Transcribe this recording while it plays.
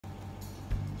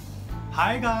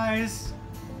Hi guys!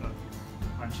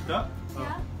 Anshita,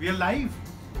 Yeah? we are live.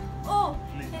 Oh,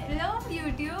 hello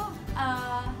YouTube.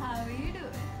 How are you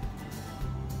doing?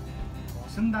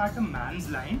 Wasn't that a man's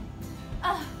line?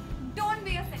 Don't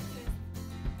be a sexist.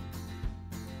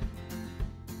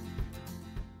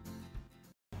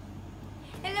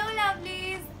 Hello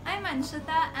lovelies, I'm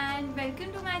Anshita and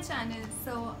welcome to my channel.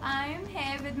 So I'm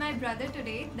here with my brother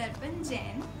today, Darpan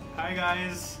Jain. Hi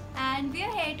guys! And we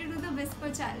are here to do the whisper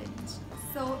challenge.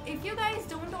 So if you guys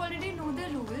don't already know the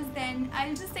rules, then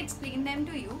I'll just explain them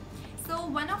to you. So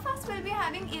one of us will be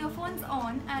having earphones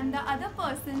on and the other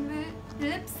person will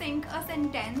lip sync a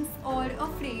sentence or a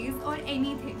phrase or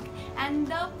anything, and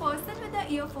the person with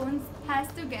the earphones has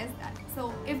to guess that.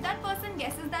 So if that person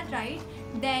guesses that right,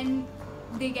 then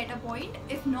they get a point.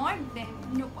 If not, then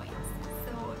no points.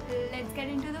 So let's get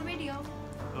into the video.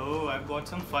 Oh, I've got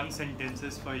some fun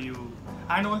sentences for you.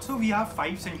 And also we have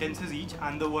 5 sentences each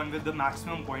and the one with the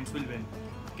maximum points will win.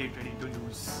 Get ready to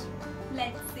lose.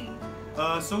 Let's see.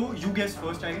 So you guess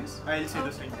first, I guess. I'll say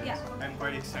the sentence. Yeah. I'm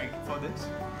quite excited for this.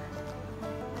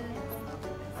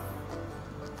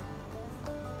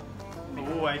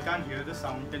 Oh, I can't hear the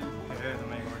sound till here. Oh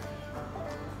my god.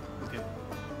 Okay.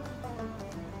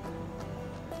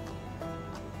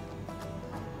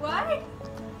 What?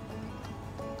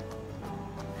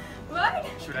 What?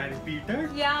 Should I repeat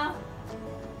it? Yeah.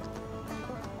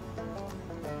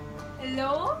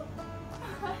 Hello?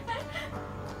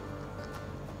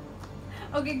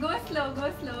 Okay, go slow,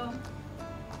 go slow.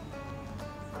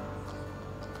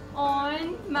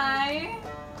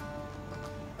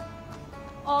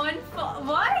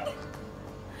 What?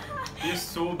 You're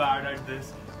so bad at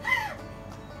this.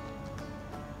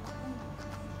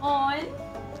 On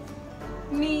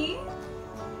me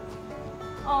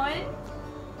on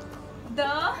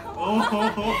the Oh,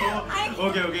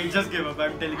 okay, just give up.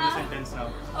 I'm telling the sentence now.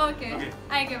 Okay,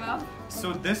 I give up.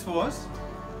 So this was.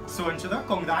 So Anshita,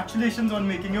 congratulations on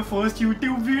making your first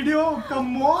YouTube video.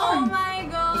 Come on. Oh my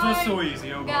god. This was so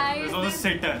easy. Oh god. Guys, This was a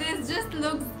sitter. This just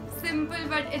looks simple,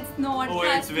 but it's not. Oh,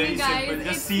 Trust it's very me, guys. simple.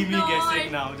 Just It's see me not.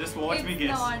 guessing now. Just watch me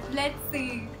guess. It's not. Let's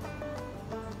see.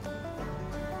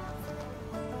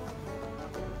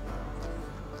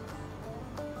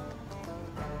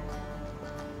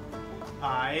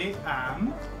 I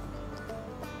am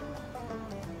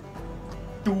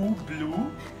too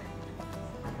blue.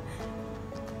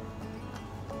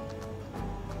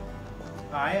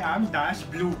 I am dash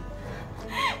blue.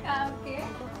 Okay.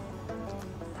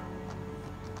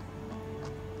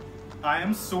 I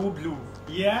am so blue.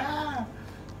 Yeah.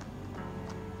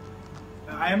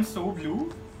 I am so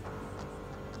blue.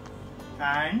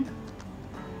 And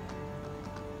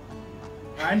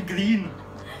green.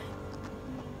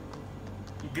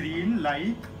 Green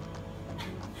like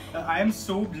I am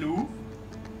so blue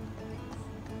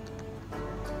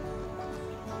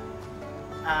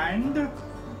and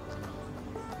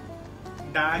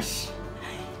dash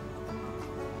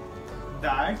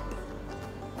that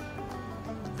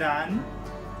than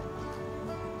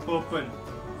purple.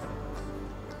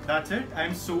 That's it. I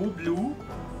am so blue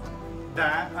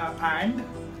that and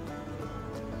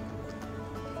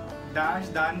dash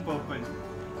than purple.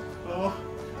 Oh.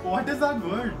 What is that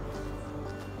word?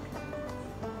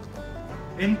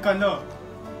 In color.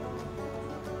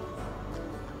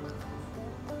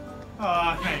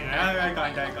 I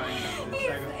can't.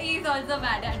 He's also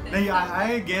bad at this. No,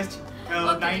 I guessed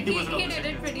 90% he of the did it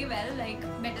sentence. pretty well, like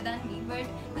better than me. But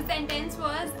the sentence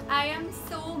was, I am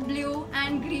so blue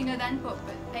and greener than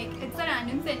purple. Like, it's a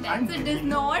random sentence. It does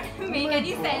not make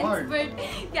any sense. But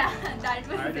yeah, that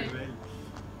was I did it.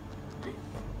 well.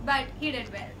 But he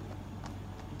did well.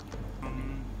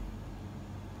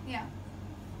 Yeah.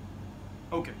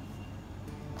 Okay.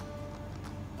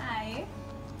 I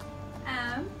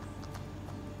am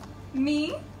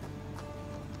me.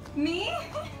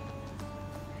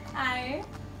 I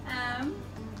am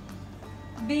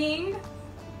being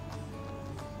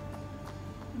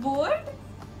bored.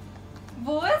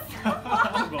 Was?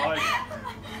 Oh god.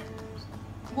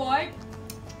 What?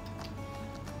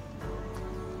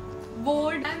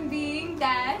 Bored. I'm being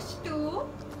dashed to.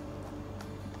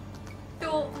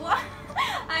 What?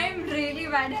 I'm really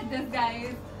bad at this,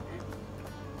 guys.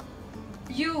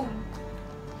 You.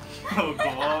 Oh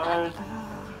god.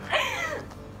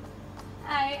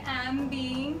 I am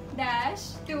being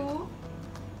dashed to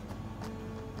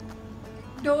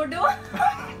Dodo.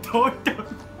 Toto.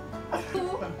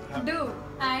 To do.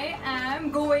 I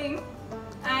am going.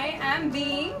 I am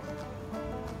being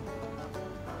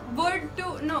would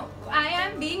to, no, I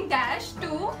am being dashed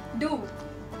to do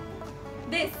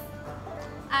this.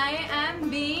 I am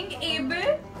being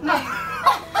able, no.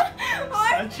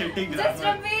 shitty Just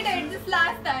grammar. repeat it this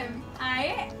last time.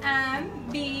 I am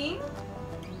being.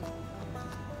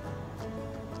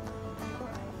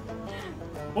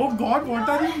 Oh God, what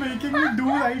are you making me do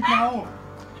right now?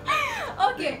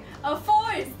 Okay,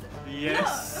 forced.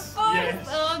 Yes. No, forced. Yes.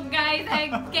 Oh, guys, I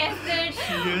guessed it.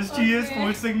 She is Okay.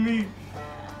 forcing me.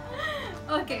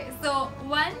 Okay, so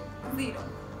 1-0.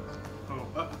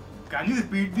 Oh, can you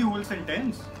repeat the whole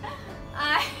sentence?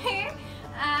 I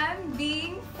am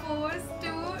being forced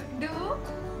to do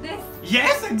this.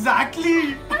 Yes,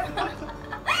 exactly. Let's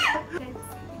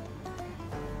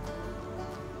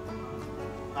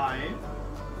see.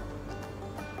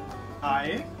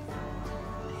 I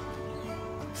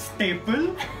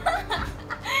staple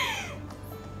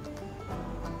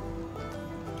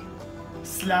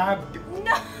slabbed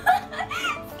No.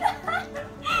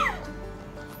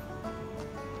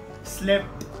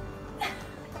 slept.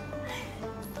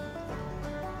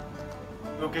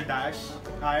 Okay, dash.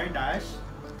 I dash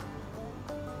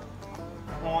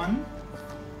on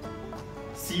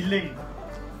ceiling.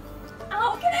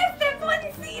 How can I step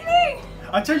on ceiling?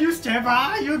 Acha, you step,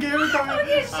 you gave it away.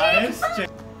 Okay, shit. I step.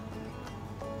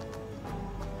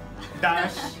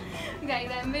 Dash. Guys,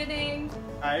 I'm winning.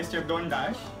 I stepped on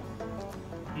dash.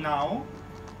 Now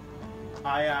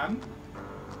I am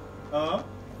a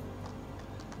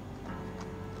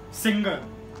singer.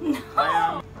 No. I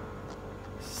am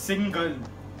single.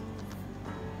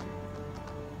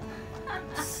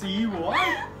 See what?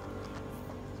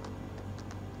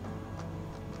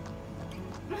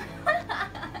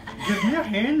 Give me a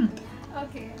hint.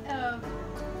 Okay,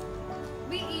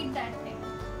 we eat that thing.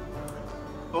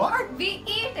 What? We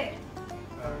eat it.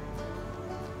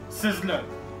 Sizzler.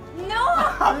 No.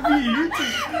 We eat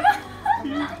it.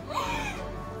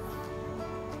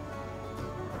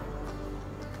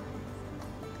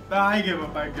 I give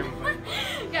up. Guys,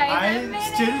 I I'm winning.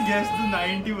 still guessed the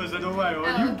 90%. Oh my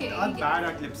god, Okay, you are okay. bad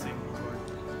at lip sync.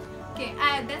 Okay,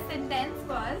 the sentence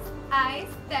was I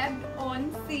stepped on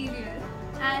cereal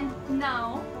and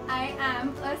now I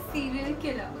am a serial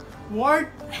killer. What?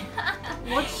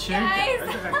 What shit? Guys.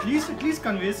 At least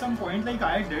convey some point like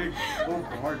I did. Oh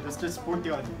god, just put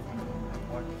your. Oh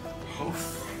god.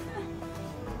 Oof.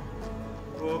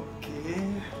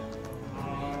 Okay.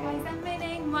 Guys, I'm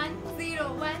winning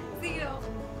 1-0, 1-0.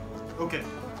 Okay,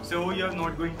 so you're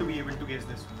not going to be able to guess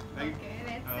this one, right? Okay,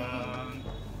 let's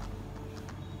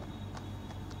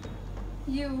see.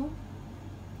 You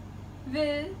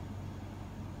will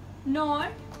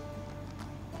not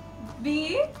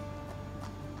be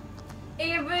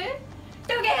able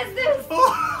to guess this.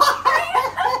 Was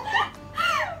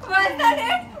that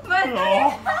it? Was that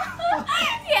it?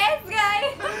 Yes,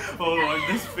 guys. Oh god,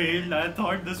 this failed. I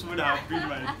thought this would have been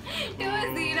my.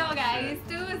 2-0, guys.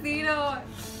 2-0.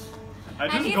 I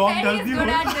And just he gawked said out he's the good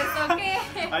whole. at this, okay?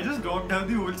 I just gawked out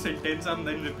the whole sentence and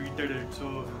then repeated it.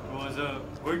 So it was a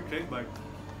good trick, but.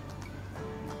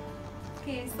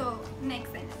 Okay, so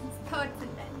next sentence. Third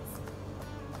sentence.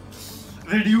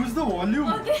 Reduce the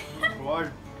volume. Okay.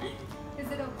 God. Is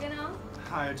it okay now?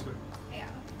 Hi, it's good. Yeah.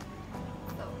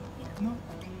 So, yeah. No.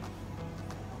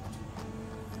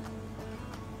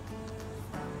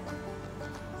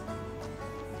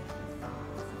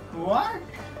 What?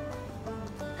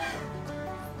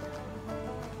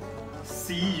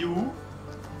 See you.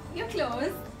 You're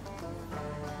close.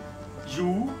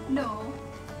 You. No.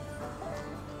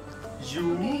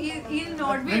 You. Okay, he'll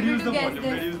not be Reduce able to the guess volume,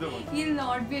 this. reduce the volume. He'll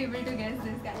not be able to guess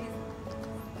this, guys.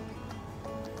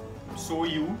 So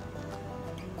you.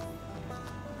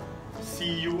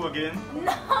 See you again.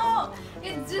 No!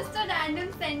 It's just a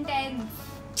random sentence.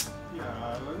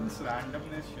 Yeah, this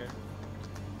randomness shit.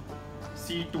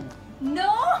 C2.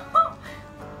 No!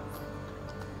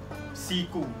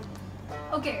 Siku.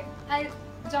 Okay, I'll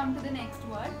jump to the next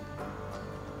word.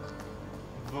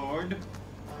 Word.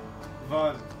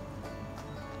 Verb.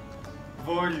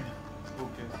 World.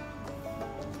 Okay.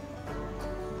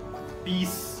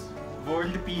 Peace.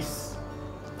 World peace.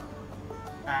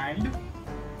 And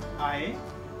I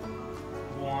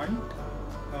want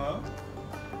a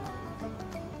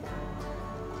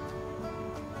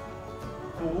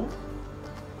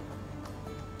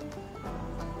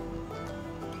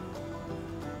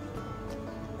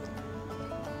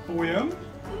poem.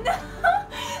 No!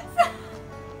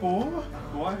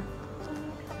 What?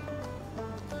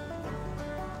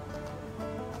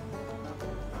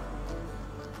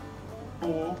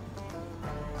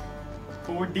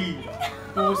 Pony.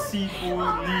 Posi.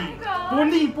 Pony.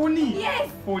 God. Pony. Yes!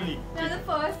 Pony. Now the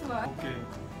first word. Okay.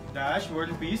 Dash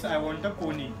world peace. I want a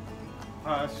pony.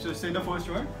 So say the first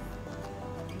word.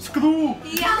 Screw.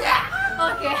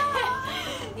 Yeah! Okay.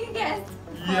 You guessed.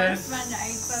 Yes. First one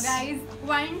right. guys.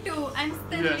 1-2. I'm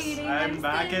still Yes, leading. I'm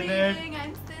back in it.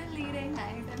 I'm still leading,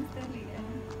 guys. I'm still leading.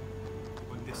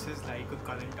 Oh, this is like a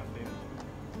current affair.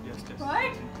 Yes.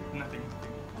 What? Nothing.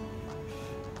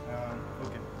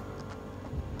 Okay.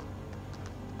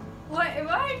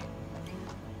 What?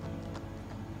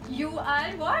 You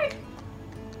are what?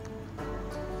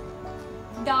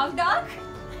 Dark?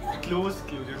 Close.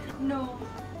 No.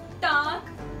 Dark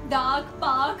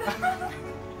park.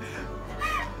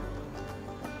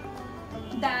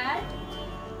 That.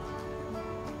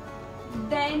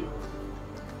 Then.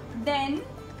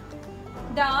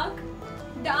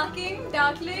 Darkling.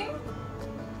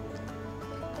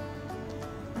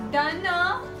 Done.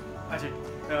 Ajay,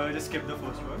 just skip the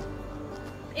first word.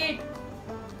 It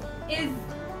is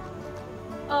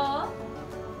a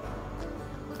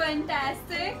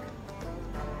fantastic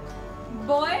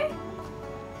boy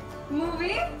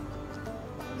movie.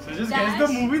 So just guess the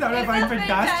movie that I find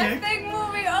fantastic. Fantastic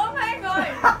movie. Oh my god.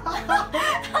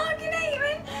 How can I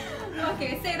even?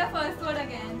 Okay, say the first word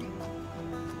again.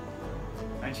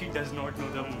 And she does not know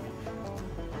the movie.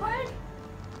 What?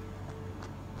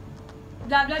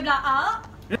 Blah blah blah.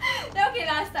 Okay,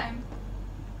 last time.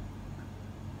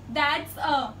 That's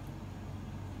a.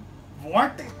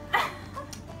 What?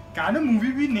 Can a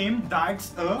movie be named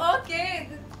That's a? Okay.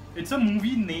 It's a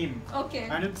movie name. Okay.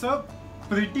 And it's a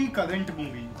pretty current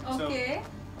movie. Okay.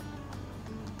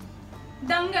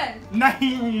 Dangal.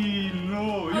 Nahi,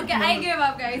 no. Okay, I give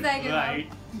up, guys. I give Right.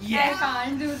 up. Yeah. I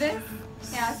can't do this.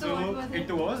 Yeah. So what was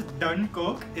it was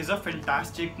Dunkirk is a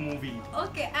fantastic movie.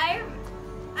 Okay, I've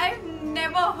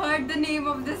never heard the name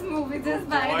of this movie. Just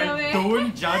by the way.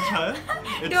 Don't judge her.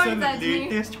 It's Don't the judge me.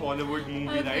 latest Hollywood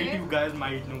movie, Okay. right? You guys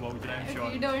might know about it, I'm Okay,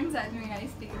 sure. don't judge me, guys.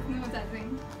 Please, no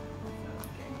judging.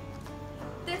 Okay.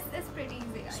 This is pretty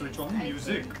easy, guys. Switch on I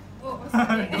music. think. Oh,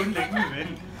 sorry. Don't let me win.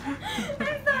 I'm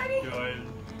sorry. You're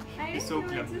I didn't so know it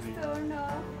clumsy. just turned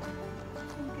off.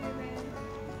 Okay, wait.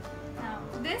 Now,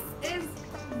 this is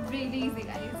really easy,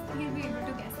 guys. You'll be able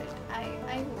to guess it. I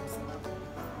hope so.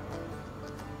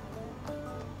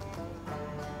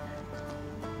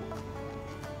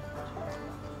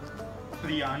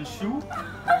 Priyanshu?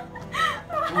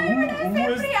 Why would I Who say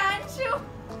is- Priyanshu?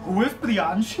 Who is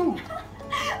Priyanshu?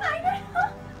 I don't know.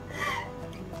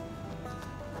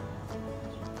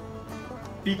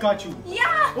 Pikachu.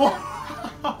 Yeah! Oh!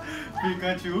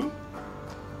 Pikachu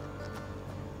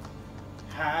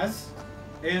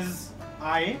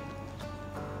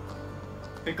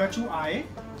Pikachu I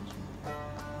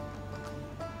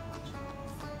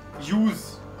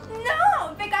use.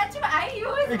 No! Pikachu, I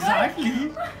use Exactly.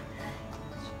 what?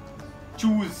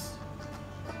 Choose.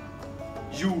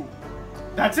 You.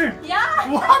 That's it.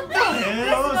 Yeah! What the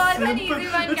hell? This was an Simple.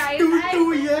 easy one, It's guys.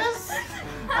 2-2, yes.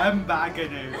 I'm back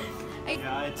at it. I-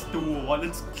 Yeah, it's 2-1.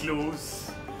 It's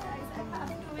close. Guys, I have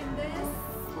to win this.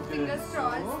 Okay, Fingers so-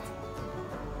 crossed.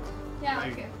 Yeah,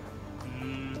 Right. okay.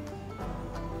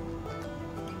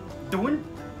 Don't.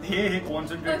 Hey,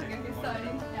 concentrate. Okay, sorry.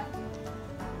 Yeah.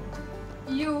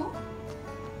 You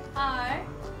are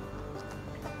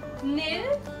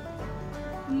nil.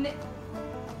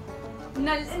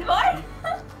 Null. What?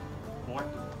 What?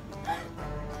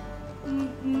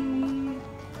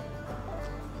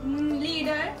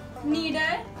 Leader.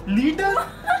 Leader?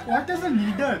 What is a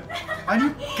leader? And you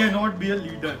cannot be a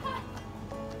leader.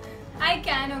 I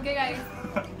can, okay, guys.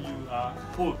 You are.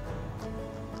 Oh,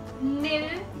 Nil.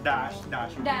 dash.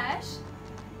 Dash.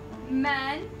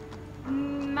 Man.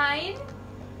 Mine.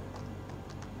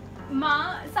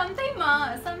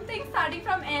 Something starting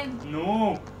from N.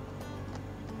 No.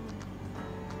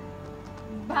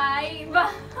 Bhai.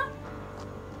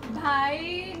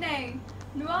 Nahi.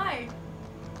 What?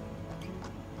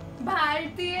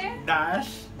 Bhartiya.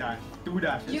 Dash. 2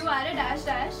 dashes. You are a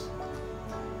dash.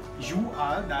 You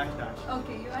are dash.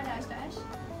 Okay, you are dash.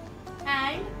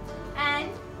 And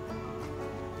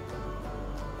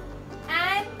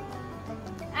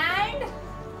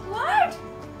what?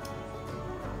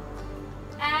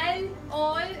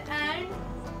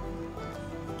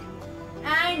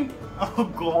 And Oh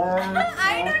God.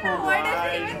 I don't know what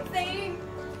Right. is even saying.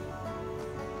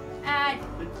 At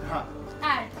Huh.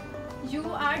 you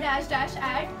are dash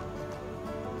at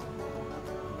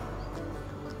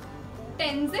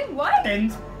tensing. What?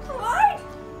 Tens. What?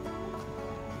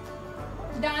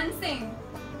 Dancing.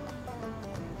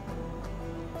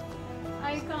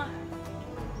 I can't.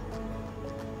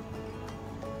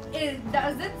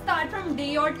 Does it start from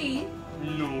D or T?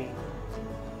 No.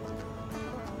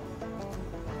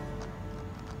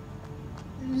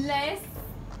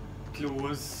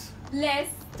 Close.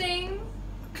 Lesting.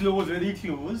 Close. Very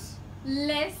close.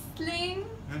 Lesling.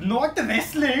 Not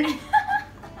wrestling.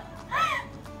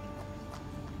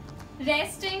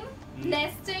 Resting,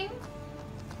 nesting,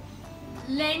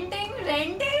 lending,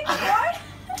 renting. What?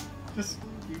 Just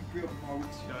keep your mouth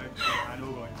shut. Man,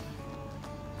 oh God.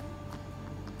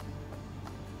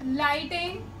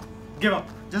 Lighting. Give up.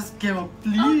 Just give up,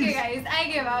 please. Okay, guys, I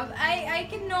give up. I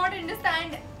cannot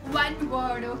understand one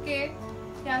word. Okay.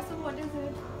 Yeah. So what is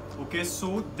it? Okay,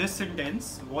 so this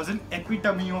sentence was an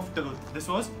epitome of truth. This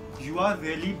was, you are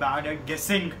really bad at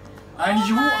guessing. And Oh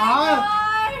you my are. God.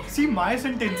 See, my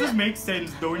sentences make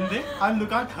sense, don't they? And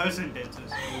look at her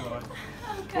sentences. Oh God.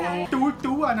 Okay. Oh,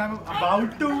 2-2 and I'm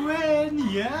about to win.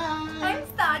 Yeah. I'm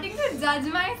starting to judge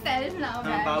myself now,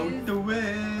 guys. I'm about to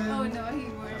win. Oh no, he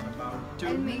I'm won't. about to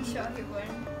I'll win. make sure he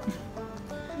won't.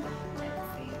 Let's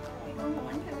see. I don't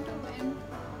want him to win.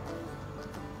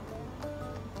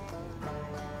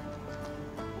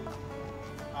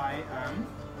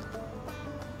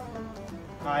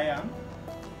 I am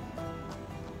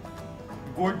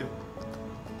good.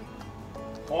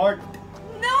 Hot.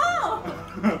 No!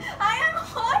 I am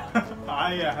hot!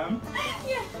 I am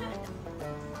Yeah.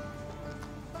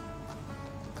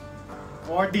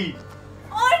 body.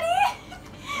 Odi!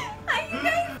 Are you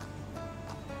guys?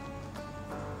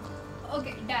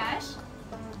 Okay, dash.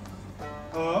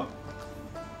 A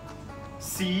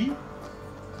sea.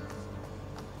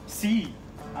 Sea.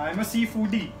 I am a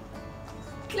seafoodie.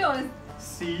 Close.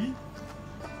 Sea.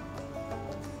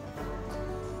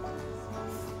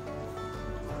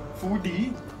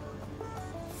 Foodie.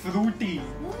 Fruity.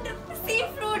 Sea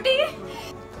fruity.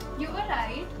 You were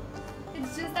right.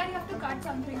 It's just that you have to cut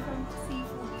something from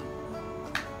seafood.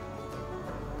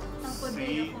 Now put the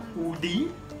earphone.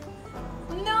 Seafoodie.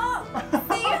 No!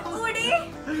 Seafoodie!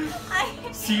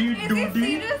 Sea Is it doodie.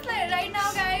 serious right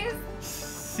now, guys?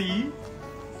 Sea.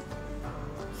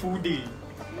 Foodie.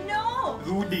 No!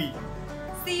 Rudy.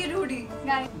 Sea Rudy,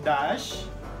 guys. Dash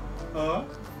a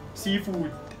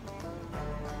seafood.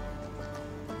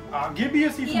 आगे भी a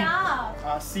seafood.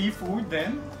 Yeah. Seafood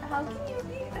then. How can you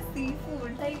be a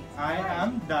seafood? Like, I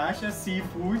am dash a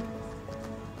seafood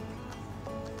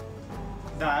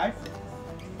that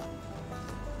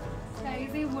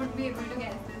guys, you would be able to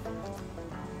guess this.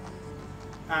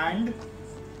 and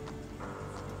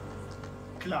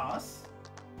class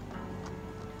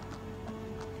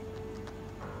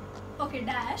Okay,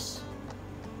 dash.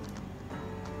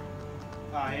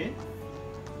 I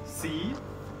see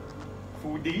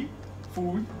foodie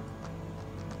food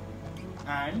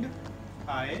and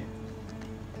I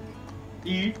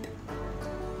eat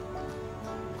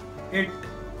it.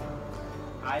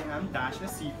 I am dash a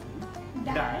seafood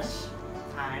Dash.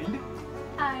 and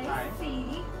I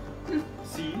see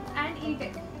see and eat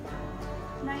it.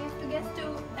 Now you have to guess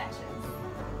two dashes.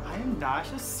 I am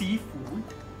dash a seafood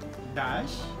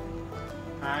dash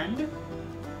and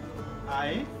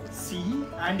I see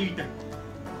and eat it.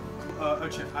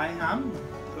 Acha, I am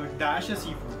dash a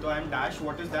seafood. So I am dash.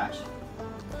 What is dash?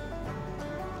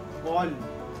 All.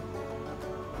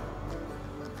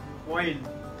 Oil.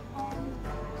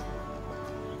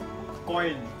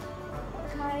 Coil.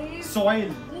 Guys,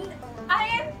 Soil. I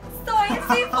am soy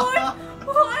seafood.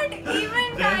 What even,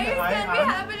 Then guys? I Can we am-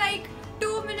 have like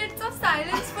 2 minutes of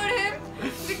silence for him?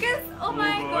 Because oh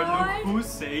my God, god. look who's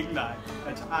saying that?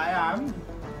 Acha, I am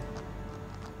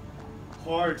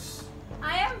horse.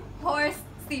 I am horse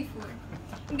seafood.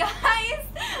 Guys,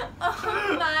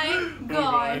 oh my Oh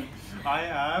god. I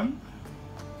am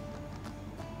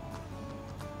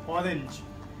orange.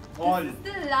 All. This is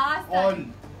the last On.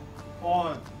 time.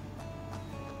 On.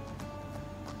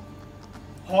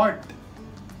 Hot.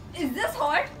 Is this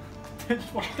hot?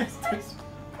 What is this?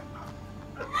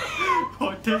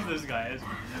 What is this, guys?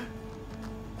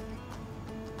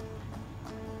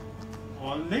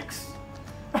 Horlicks?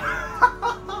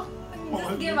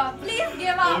 Just give up. Please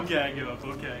give up. Okay, I give up.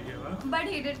 Okay, I give up. But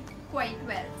he did quite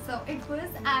well. So it was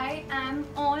I am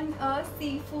on a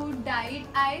seafood diet.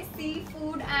 I see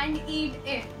food and eat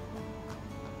it.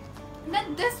 Now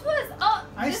this was a.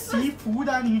 I this see was, food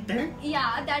and eat it.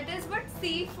 yeah, that is what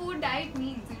seafood diet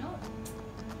means. You know.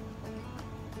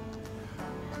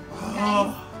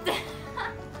 Oh,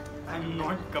 I'm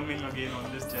not coming again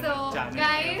on this channel. So,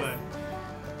 guys, ever.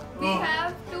 We Oh.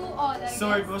 have 2 all. I So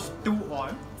guess. it was 2-all.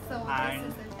 So and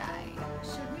this is a tie.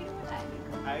 Should we do a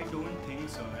tiebreaker? I don't think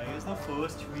so. I guess the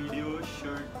first video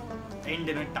should end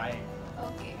in a tie.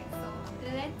 Okay, so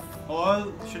let's. Or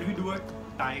should we do a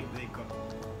tiebreaker?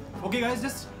 Okay, guys,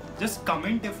 just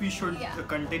comment if we should Yeah.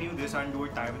 continue this and do a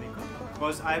tiebreaker.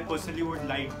 Because I personally would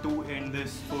like to end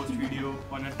this first video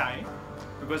on a tie.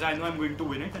 Because I know I'm going to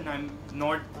win it and I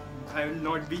will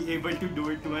not be able to do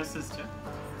it to my sister.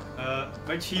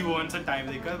 But she wants a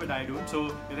tiebreaker, but I don't. So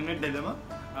we're in a dilemma.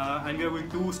 and we are going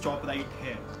to stop right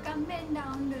here. Comment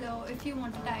down below if you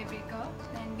want a tiebreaker,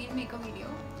 then we'll make a video,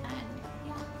 and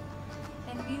yeah,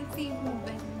 then we'll see who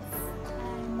wins.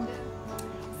 And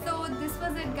so this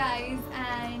was it, guys,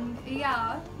 and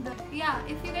yeah,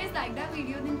 if you guys like that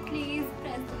video, then please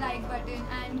press the like button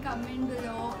and comment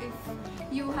below if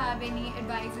you have any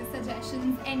advices,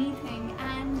 suggestions, anything,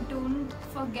 and don't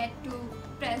forget to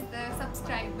press the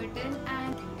subscribe button.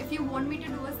 And if you want me to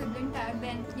do a sibling tag,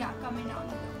 then yeah, comment down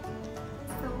below.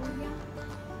 So yeah,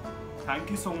 Thank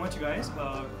you so much, guys.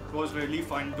 It was really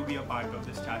fun to be a part of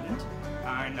this challenge,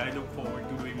 and I look forward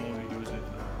to doing more videos with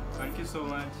you. Thank you so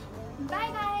much.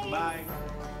 bye guys.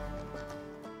 Bye.